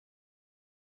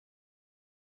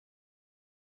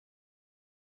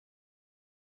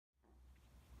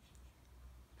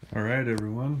Alright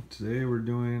everyone, today we're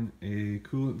doing a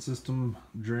coolant system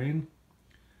drain,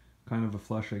 kind of a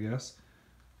flush I guess.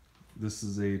 This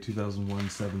is a 2001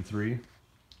 7.3.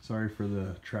 Sorry for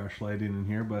the trash lighting in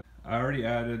here, but I already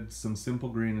added some simple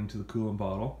green into the coolant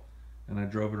bottle and I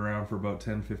drove it around for about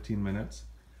 10-15 minutes.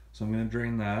 So I'm going to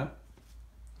drain that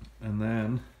and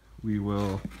then we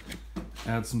will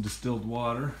add some distilled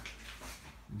water.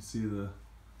 You see the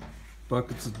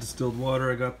buckets of distilled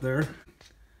water I got there.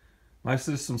 My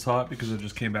system's hot because I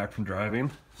just came back from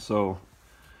driving, so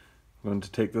I'm going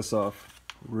to take this off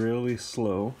really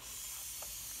slow.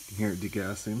 You can hear it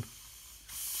degassing.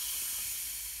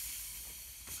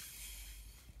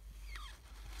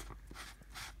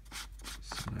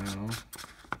 So now,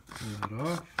 pull that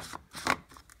off.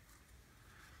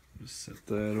 Just set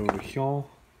that over here.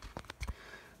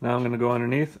 Now I'm going to go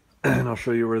underneath and I'll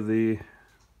show you where the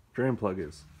drain plug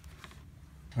is.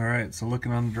 Alright, so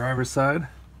looking on the driver's side,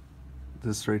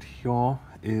 this right here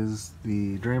is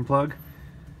the drain plug,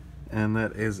 and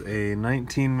that is a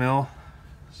 19 mil.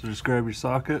 So just grab your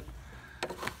socket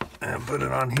and put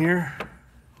it on here.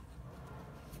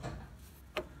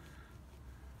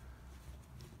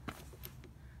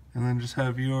 And then just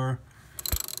have your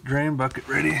drain bucket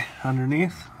ready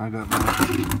underneath. I got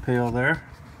my pail there.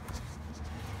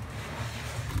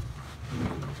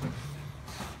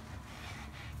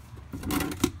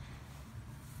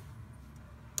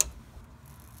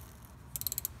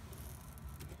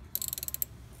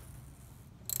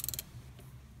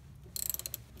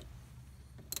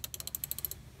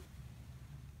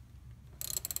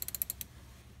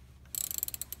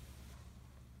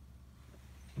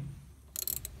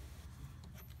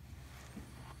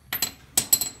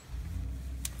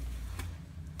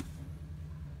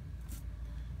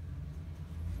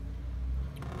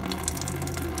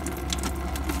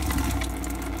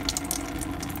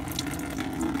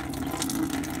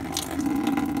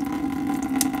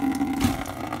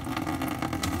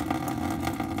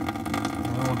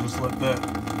 Just let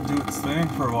that do its thing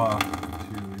for a while.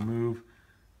 To remove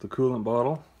the coolant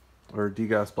bottle or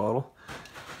degas bottle,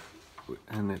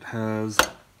 and it has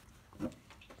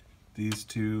these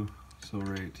two, so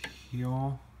right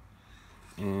here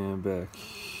and back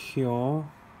here,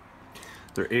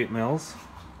 they're 8 mils,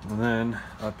 and then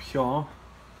up here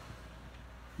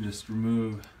just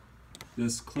remove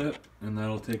this clip and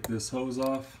that'll take this hose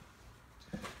off,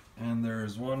 and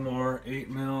there's one more 8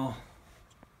 mil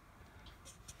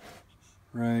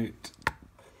right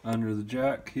under the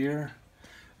jack here,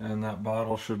 and that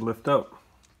bottle should lift up.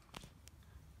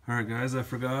 Alright guys, I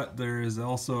forgot there is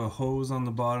also a hose on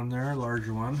the bottom there, a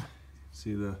larger one.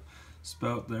 See the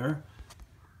spout there?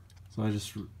 So I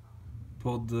just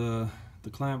pulled the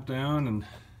clamp down and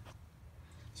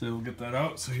so we'll get that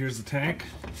out. So here's the tank.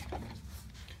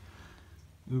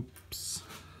 Oops.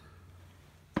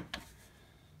 So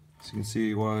you can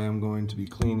see why I'm going to be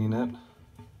cleaning it.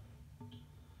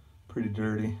 Pretty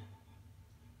dirty.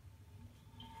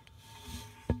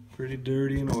 Pretty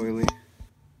dirty and oily.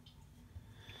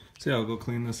 So yeah, I'll go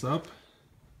clean this up.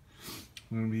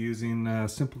 I'm going to be using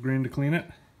simple green to clean it.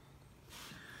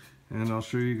 And I'll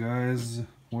show you guys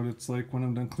what it's like when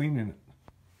I'm done cleaning it.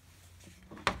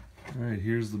 Alright,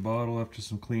 here's the bottle after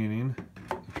some cleaning.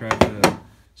 I tried to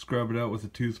scrub it out with a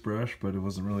toothbrush, but it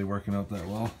wasn't really working out that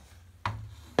well.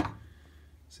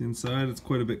 See inside, it's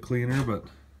quite a bit cleaner, but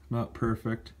not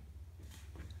perfect.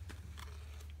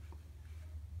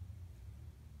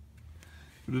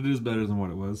 But it is better than what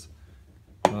it was.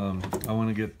 I want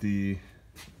to get the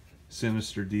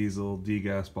Sinister Diesel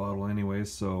degas bottle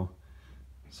anyways, so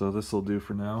this will do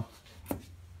for now.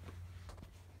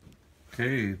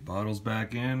 Okay, bottle's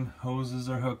back in, hoses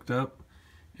are hooked up,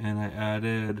 and I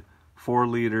added 4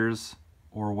 liters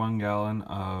or 1 gallon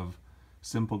of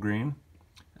simple green,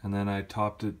 and then I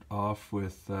topped it off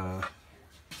with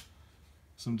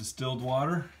some distilled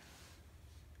water.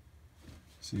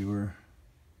 See, we're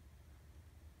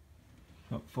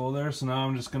up full there, so now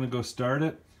I'm just going to go start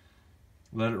it,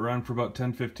 let it run for about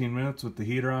 10-15 minutes with the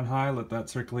heater on high, let that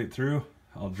circulate through.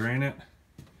 I'll drain it,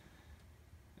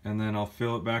 and then I'll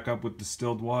fill it back up with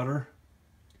distilled water,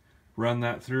 run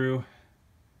that through,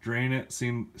 drain it,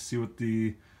 see what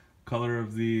the color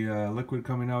of the liquid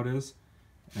coming out is,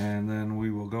 and then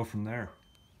we will go from there.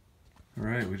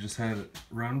 Alright, we just had it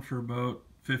run for about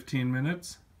 15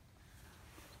 minutes.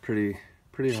 Pretty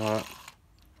hot.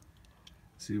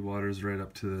 See, water's right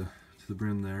up to the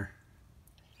brim there.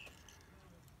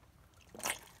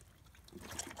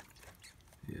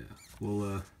 Yeah,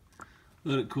 we'll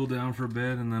let it cool down for a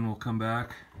bit, and then we'll come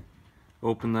back,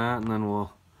 open that, and then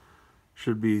we'll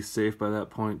should be safe by that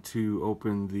point to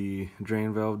open the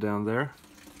drain valve down there.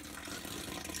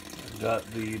 got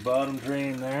the bottom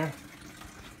drain there.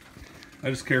 I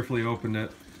just carefully opened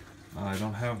it. I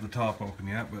don't have the top open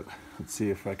yet, but let's see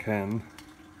if I can.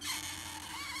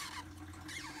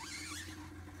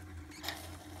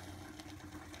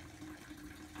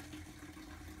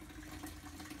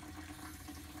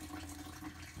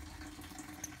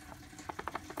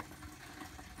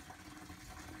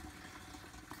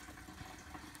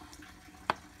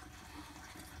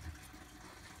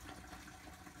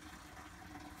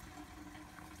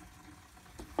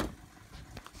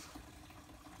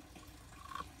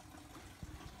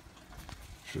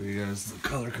 Show you guys the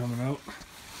color coming out.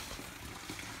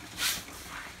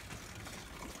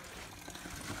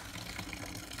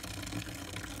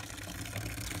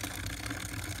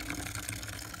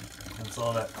 That's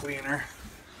all that cleaner.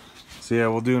 So yeah,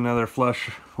 we'll do another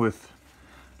flush with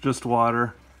just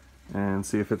water and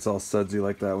see if it's all sudsy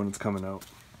like that when it's coming out.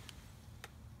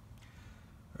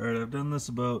 Alright, I've done this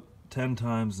about 10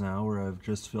 times now where I've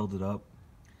just filled it up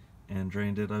and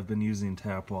drained it. I've been using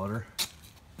tap water.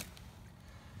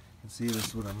 See, this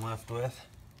is what I'm left with.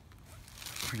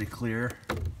 Pretty clear.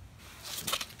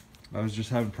 I was just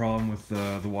having a problem with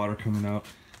the water coming out.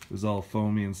 It was all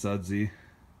foamy and sudsy.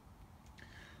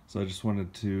 So I just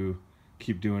wanted to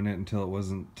keep doing it until it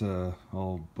wasn't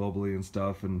all bubbly and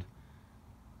stuff, and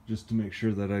just to make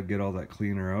sure that I'd get all that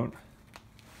cleaner out.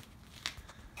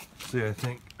 So yeah,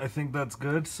 I think that's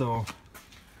good. So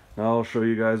now I'll show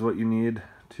you guys what you need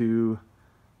to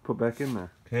put back in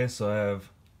there. Okay, so I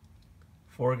have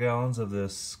 4 gallons of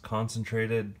this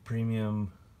concentrated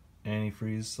premium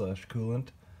antifreeze / coolant.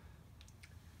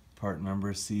 Part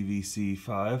number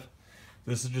CVC5.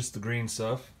 This is just the green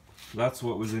stuff. That's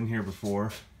what was in here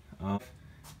before. And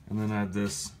then I had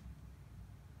this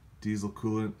diesel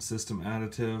coolant system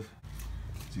additive.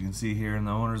 So you can see here in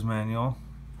the owner's manual.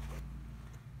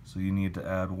 So you need to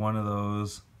add 1 of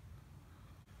those.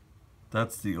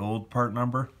 That's the old part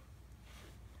number.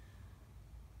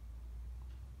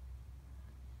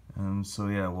 And so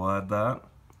yeah, we'll add that.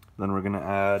 Then we're gonna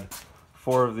add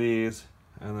 4 of these,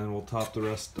 and then we'll top the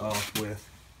rest off with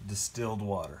distilled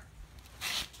water.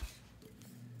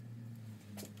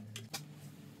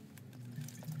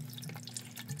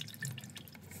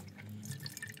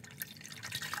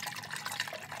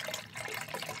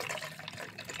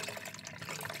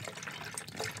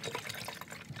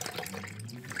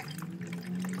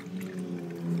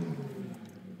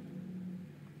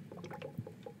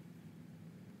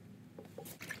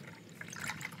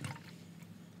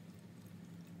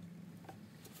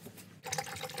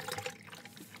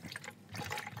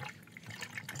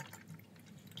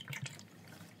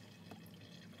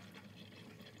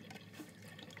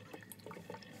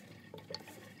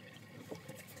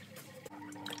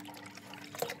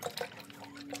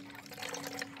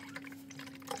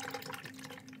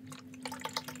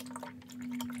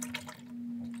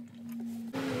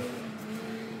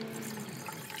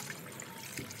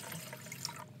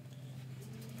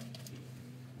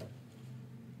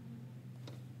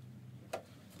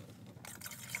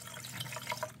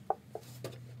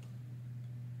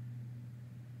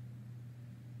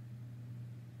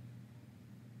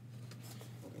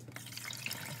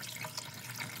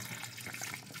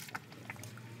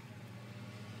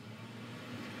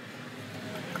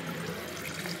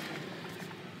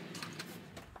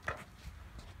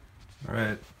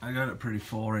 Alright, I got it pretty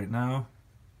full right now.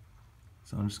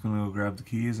 So I'm just going to go grab the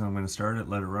keys and I'm going to start it,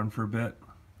 let it run for a bit.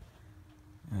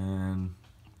 And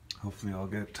hopefully I'll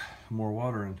get more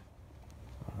water in.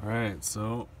 Alright,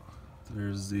 so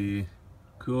there's the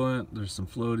coolant, there's some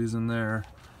floaties in there,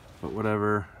 but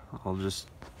whatever. I'll just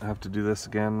have to do this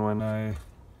again when I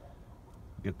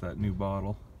get that new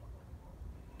bottle.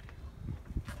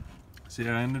 See,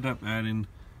 I ended up adding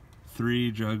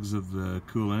 3 jugs of the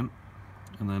coolant,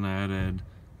 and then I added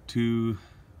 2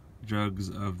 jugs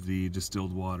of the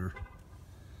distilled water.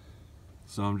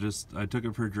 So I took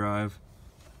it for a drive.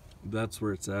 That's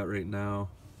where it's at right now.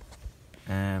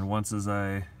 And once as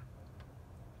I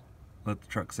let the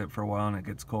truck sit for a while and it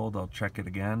gets cold, I'll check it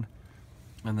again.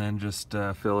 And then just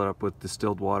fill it up with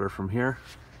distilled water from here.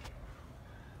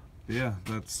 But yeah,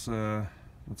 that's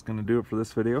gonna do it for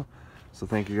this video. So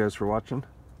thank you guys for watching,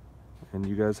 and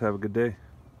you guys have a good day.